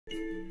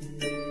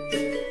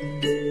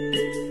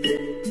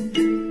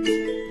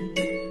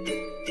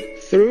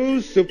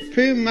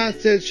Supreme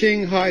Master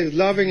Ching Hai's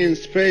loving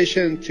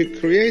inspiration to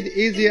create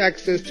easy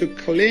access to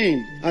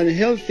clean and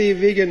healthy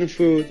vegan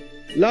food,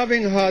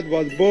 Loving Heart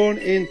was born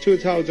in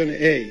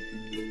 2008.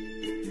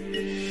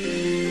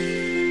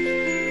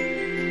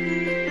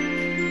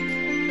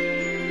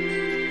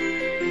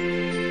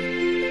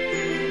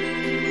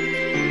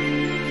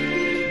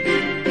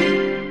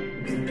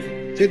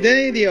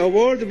 Today, the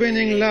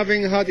award-winning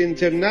Loving Heart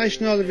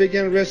International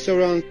Vegan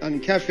Restaurant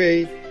and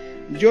Cafe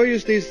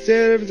joyously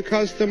serves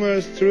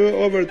customers through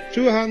over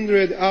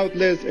 200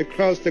 outlets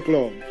across the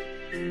globe.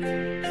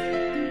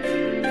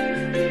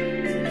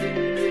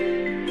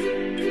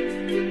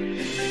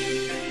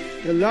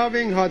 The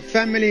Loving Heart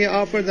family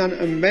offers an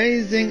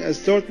amazing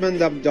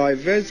assortment of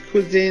diverse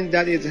cuisine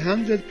that is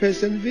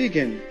 100%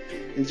 vegan,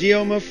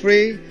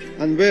 GMO-free,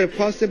 and where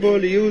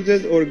possible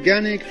uses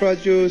organic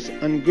produce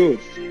and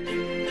goods.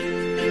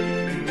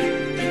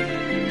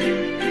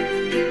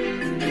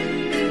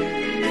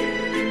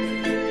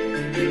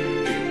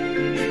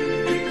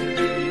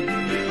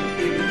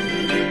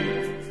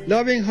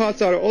 Loving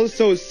Hearts are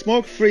also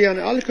smoke-free and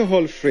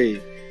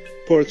alcohol-free,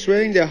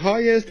 portraying the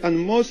highest and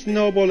most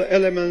noble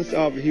elements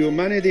of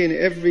humanity in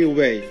every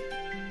way.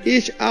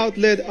 Each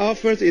outlet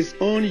offers its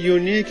own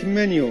unique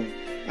menu,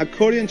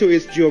 according to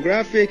its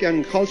geographic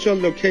and cultural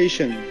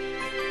location.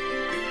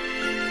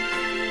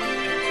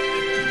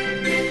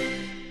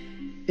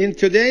 In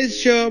today's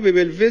show, we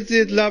will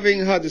visit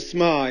Loving Heart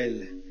Smile,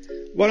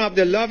 one of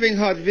the Loving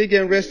Heart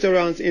vegan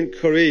restaurants in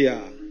Korea.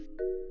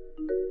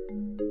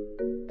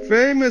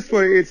 Famous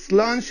for its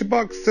lunch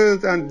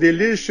boxes and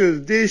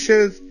delicious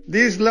dishes,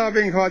 this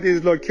Loving Heart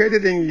is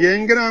located in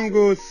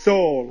Yeongnam-gu,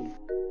 Seoul.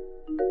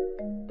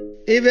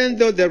 Even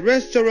though the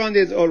restaurant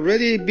is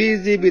already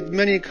busy with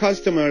many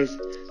customers,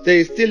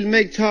 they still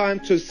make time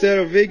to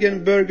serve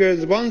vegan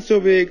burgers once a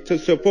week to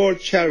support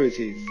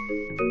charities.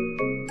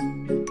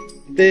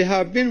 They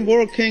have been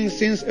working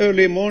since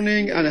early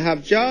morning and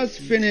have just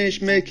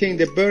finished making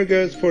the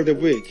burgers for the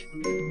week.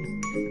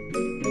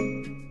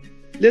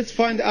 Let's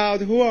find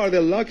out who are the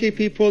lucky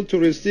people to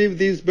receive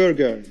these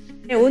burgers.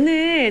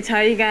 오늘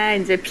저희가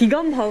이제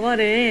비건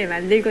버거를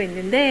만들고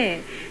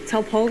있는데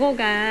저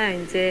버거가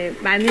이제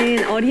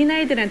많은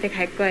어린아이들한테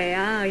갈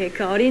거예요.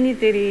 그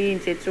어린이들이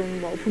이제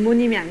좀 뭐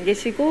부모님이 안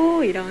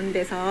계시고 이런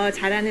데서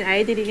자라는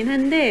아이들이긴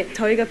한데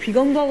저희가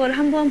비건 버거를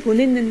한번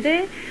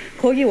보냈는데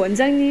거기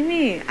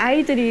원장님이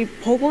아이들이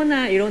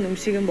버거나 이런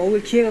음식은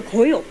먹을 기회가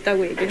거의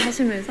없다고 얘기를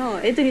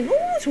하시면서 애들이 너무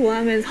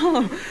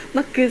좋아하면서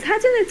막 그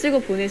사진을 찍어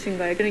보내신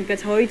거예요. 그러니까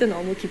저희도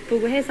너무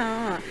기쁘고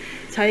해서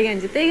저희가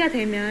이제 때가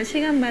되면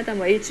시간마다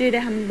뭐 일주일에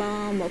한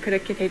번 뭐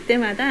그렇게 될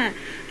때마다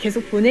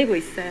계속 보내고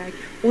있어요.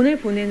 오늘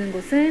보내는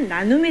곳은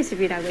나눔의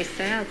집이라고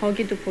있어요.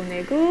 거기도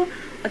보내고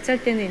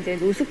어쩔 때는 이제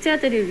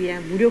노숙자들을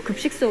위한 무료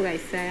급식소가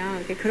있어요.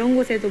 그런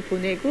곳에도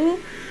보내고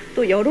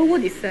또 여러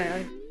곳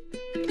있어요.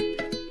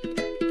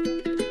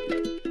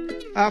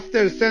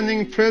 After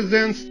sending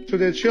presents to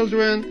the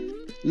children,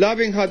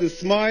 Loving Heart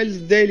Smile's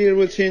daily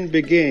routine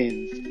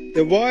begins.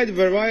 The wide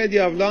variety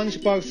of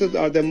lunch boxes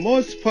are the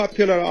most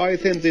popular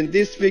items in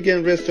this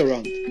vegan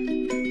restaurant.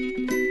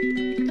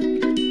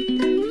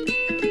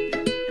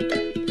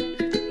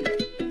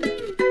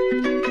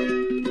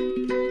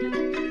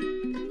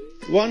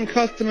 One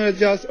customer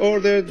just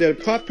ordered their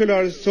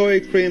popular soy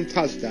cream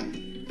pasta.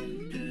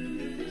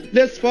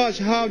 Let's watch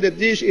how the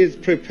dish is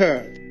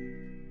prepared.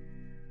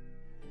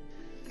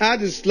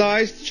 Add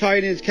sliced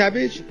Chinese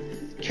cabbage,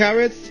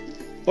 carrots,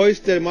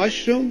 oyster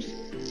mushrooms,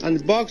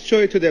 and bok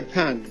choy to the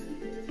pan.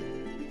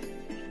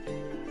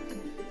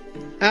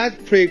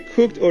 Add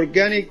pre-cooked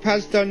organic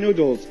pasta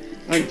noodles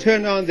and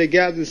turn on the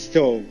gas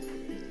stove.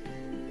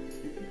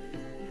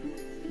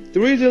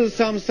 Drizzle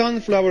some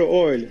sunflower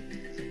oil.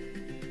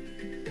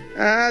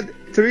 Add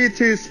 3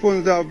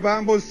 teaspoons of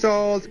bamboo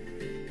salt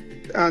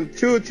and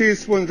 2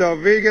 teaspoons of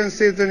vegan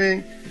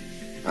seasoning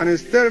and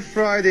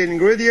stir-fry the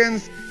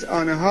ingredients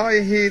on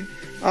high heat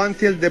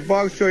until the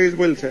bok choy is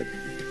wilted.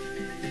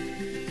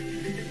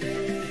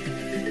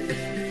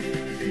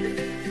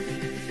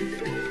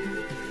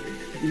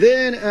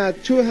 Then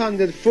add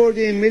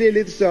 240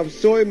 milliliters of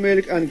soy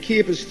milk and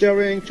keep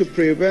stirring to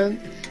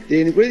prevent the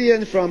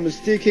ingredient from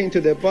sticking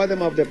to the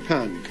bottom of the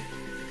pan.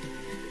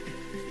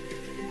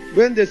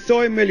 When the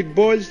soy milk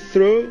boils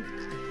through,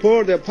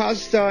 pour the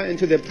pasta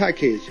into the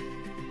package.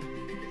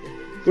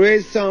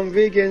 Grate some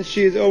vegan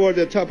cheese over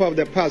the top of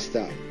the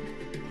pasta.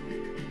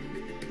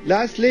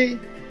 Lastly,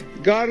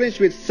 garnish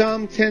with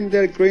some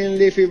tender green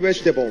leafy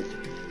vegetables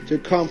to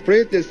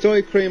complete the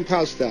soy cream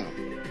pasta.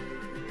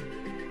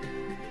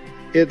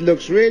 It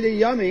looks really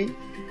yummy.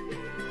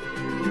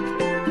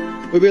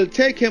 We will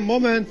take a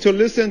moment to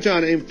listen to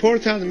an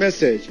important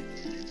message.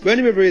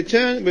 When we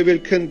return, we will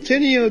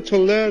continue to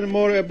learn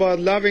more about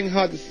Loving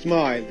Heart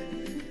Smile.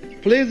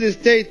 Please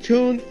stay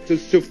tuned to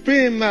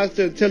Supreme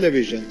Master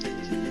Television.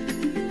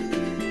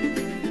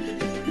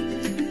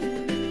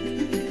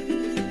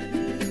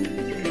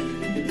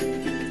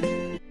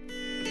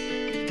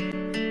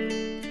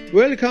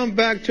 Welcome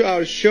back to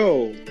our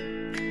show.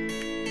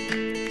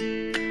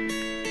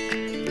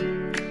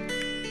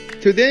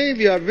 Today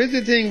we are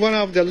visiting one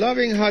of the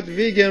Loving Heart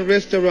vegan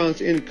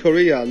restaurants in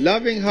Korea,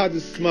 Loving Heart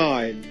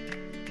Smile.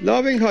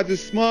 Loving Heart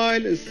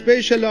Smile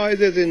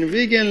specializes in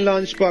vegan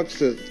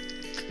lunchboxes,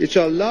 which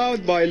are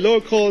loved by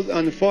locals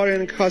and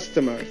foreign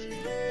customers.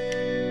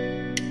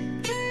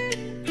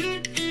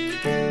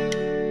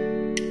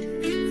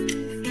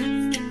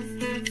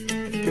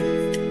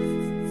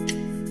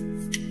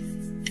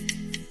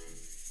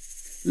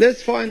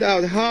 Let's find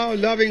out how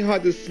Loving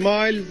Heart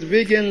Smile's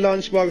vegan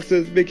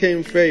lunchboxes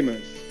became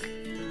famous.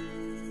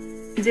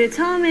 이제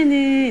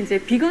처음에는 이제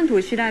비건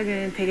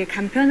도시락은 되게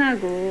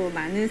간편하고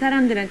많은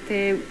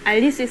사람들한테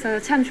알릴 수 있어서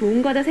참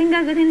좋은 거다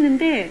생각을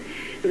했는데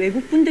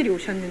외국 분들이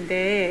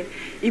오셨는데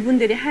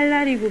이분들이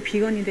할랄이고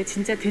비건인데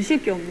진짜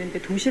드실 게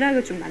없는데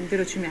도시락을 좀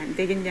만들어주면 안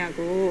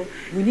되겠냐고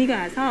문의가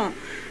와서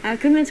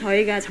그러면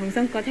저희가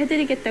정성껏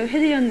해드리겠다고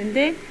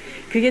해드렸는데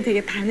그게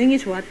되게 반응이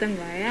좋았던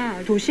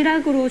거예요.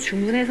 도시락으로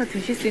주문해서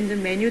드실 수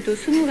있는 메뉴도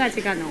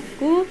 20가지가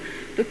넘고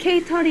또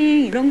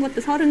케이터링 이런 것도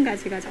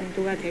 30가지가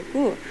정도가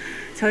되고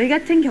저희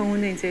같은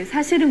경우는 이제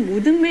사실은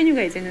모든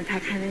메뉴가 이제는 다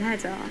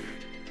가능하죠.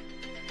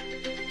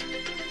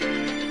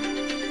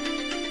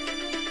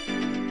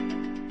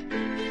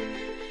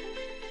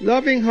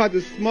 Loving Heart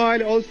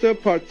Smile also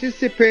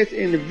participates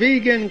in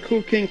vegan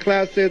cooking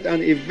classes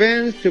and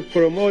events to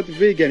promote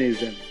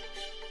veganism.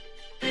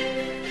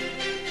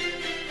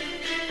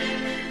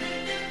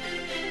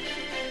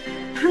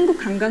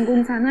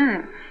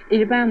 한국관광공사나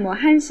일반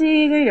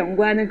한식을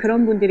연구하는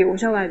그런 분들이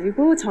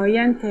오셔가지고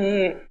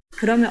저희한테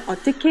그러면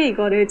어떻게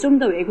이거를 좀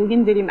더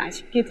외국인들이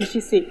맛있게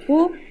드실 수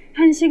있고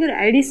한식을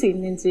알릴 수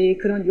있는지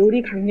그런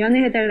요리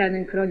강연을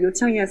해달라는 그런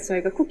요청이어서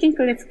저희가 쿠킹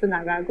클래스도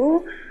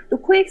나가고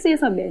또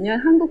코엑스에서 매년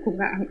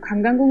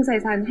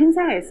한국관광공사에서 하는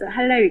행사가 있어요.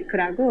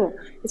 할랄위크라고.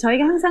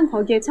 저희가 항상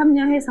거기에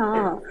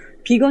참여해서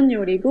비건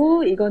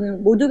요리고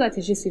이거는 모두가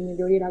드실 수 있는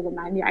요리라고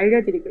많이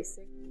알려드리고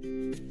있어요.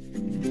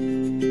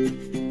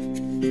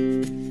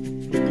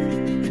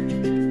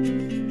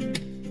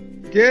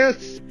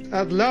 Guests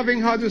at Loving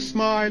Heart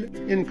Smile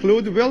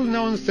include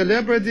well-known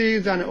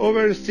celebrities and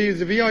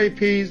overseas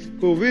VIPs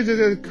who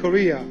visited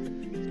Korea,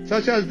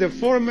 such as the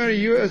former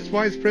U.S.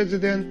 Vice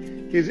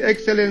President, His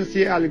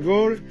Excellency Al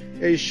Gore,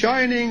 a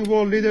Shining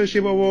World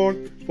Leadership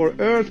Award for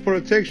Earth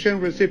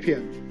Protection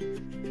recipient.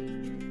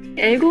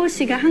 엘고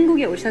씨가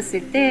한국에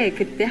오셨을 때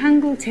그때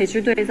한국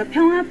제주도에서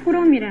평화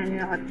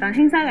포럼이라는 어떤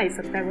행사가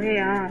있었다고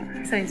해요.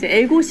 그래서 이제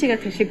엘고 씨가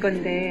드실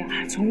건데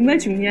정말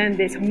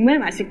중요한데 정말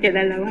맛있게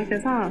해달라고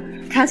하셔서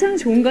가장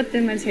좋은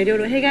것들만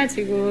재료로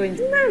해가지고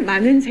정말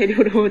많은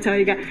재료로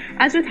저희가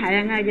아주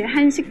다양하게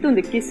한식도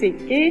느낄 수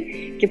있게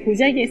이렇게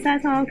보자기에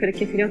싸서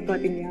그렇게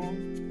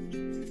드렸거든요.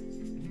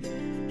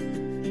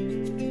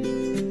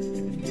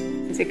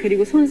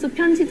 그리고 손수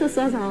편지도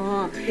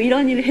써서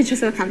이런 일을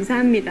해줘서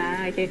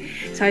감사합니다.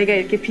 저희가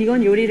이렇게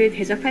비건 요리를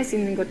대접할 수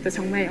있는 것도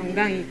정말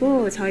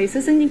영광이고 저희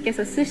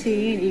스승님께서 쓰신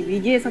이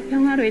위기에서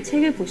평화로의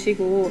책을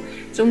보시고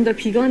좀 더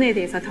비건에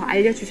대해서 더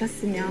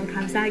알려주셨으면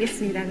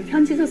감사하겠습니다는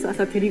편지도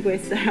써서 드리고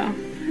했어요.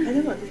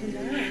 반응은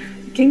어떠셨나요?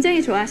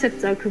 굉장히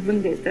좋아하셨죠,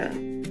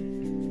 그분들도.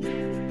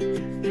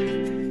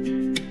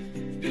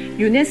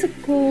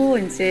 유네스코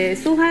이제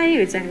소하이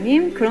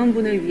의장님 그런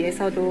분을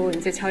위해서도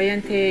이제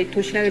저희한테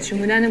도시락을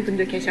주문하는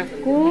분도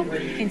계셨고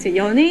이제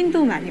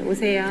연예인도 많이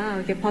오세요.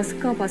 이렇게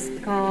버스커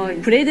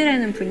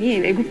브레드라는 분이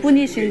외국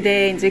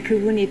분이신데 이제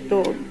그분이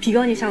또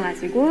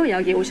비건이셔가지고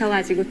여기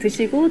오셔가지고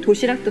드시고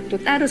도시락도 또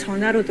따로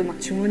전화로도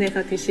막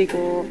주문해서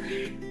드시고.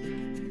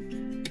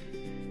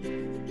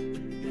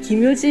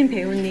 김효진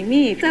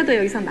배우님이 식사도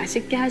여기서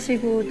맛있게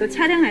하시고 또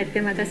촬영할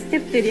때마다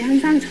스태프들이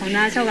항상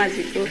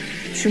전화하셔가지고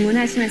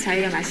주문하시면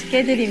자기가 맛있게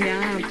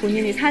해드리면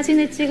본인이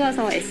사진을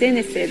찍어서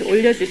SNS에도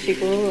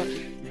올려주시고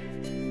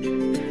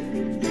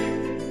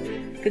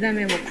그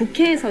다음에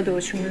국회에서도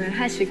주문을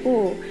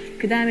하시고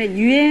그 다음에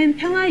UN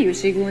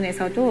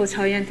평화유지군에서도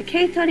저희한테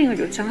케이터링을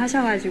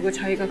요청하셔가지고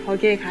저희가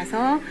거기에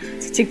가서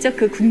직접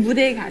그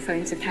군부대에 가서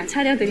이제 다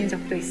차려드린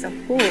적도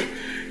있었고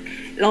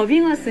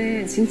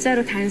러빙헛은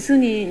진짜로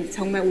단순히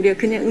정말 우리가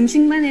그냥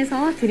음식만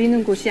해서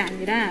드리는 곳이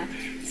아니라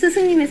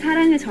스승님의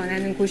사랑을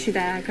전하는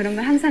곳이다. 그런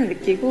걸 항상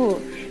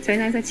느끼고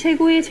저희는 항상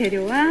최고의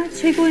재료와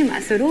최고의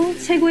맛으로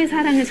최고의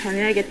사랑을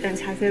전해야겠다는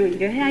자세로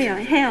일을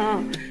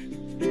해요.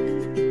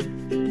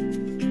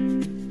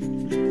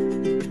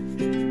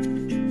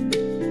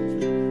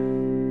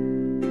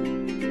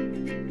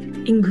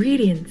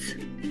 Ingredients.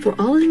 For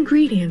all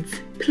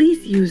ingredients,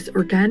 please use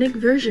organic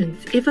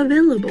versions if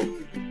available.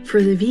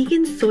 For the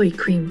vegan soy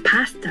cream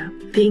pasta,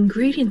 the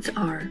ingredients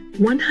are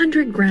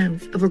 100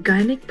 grams of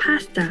organic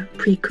pasta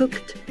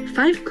pre-cooked,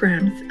 5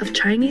 grams of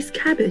Chinese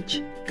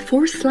cabbage,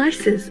 4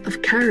 slices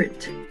of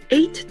carrot,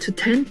 8 to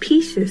 10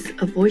 pieces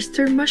of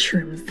oyster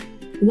mushrooms,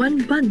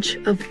 1 bunch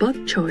of bok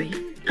choy,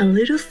 a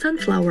little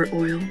sunflower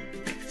oil,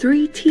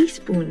 3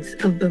 teaspoons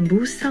of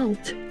bamboo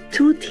salt,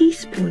 2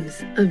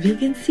 teaspoons of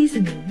vegan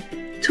seasoning,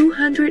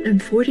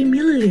 240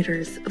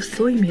 milliliters of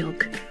soy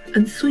milk,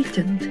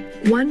 unsweetened,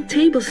 1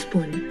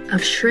 tablespoon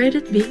of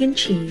shredded vegan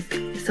cheese,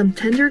 some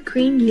tender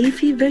green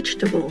leafy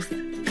vegetables.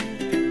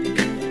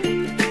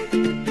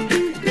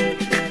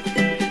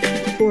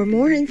 For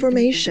more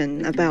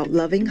information about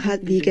Loving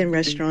Hut Vegan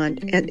Restaurant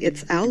and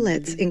its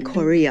outlets in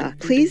Korea,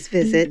 please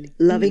visit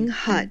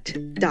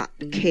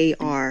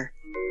lovinghut.kr.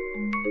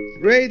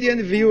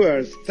 Radiant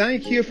viewers,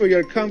 thank you for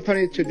your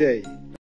company today.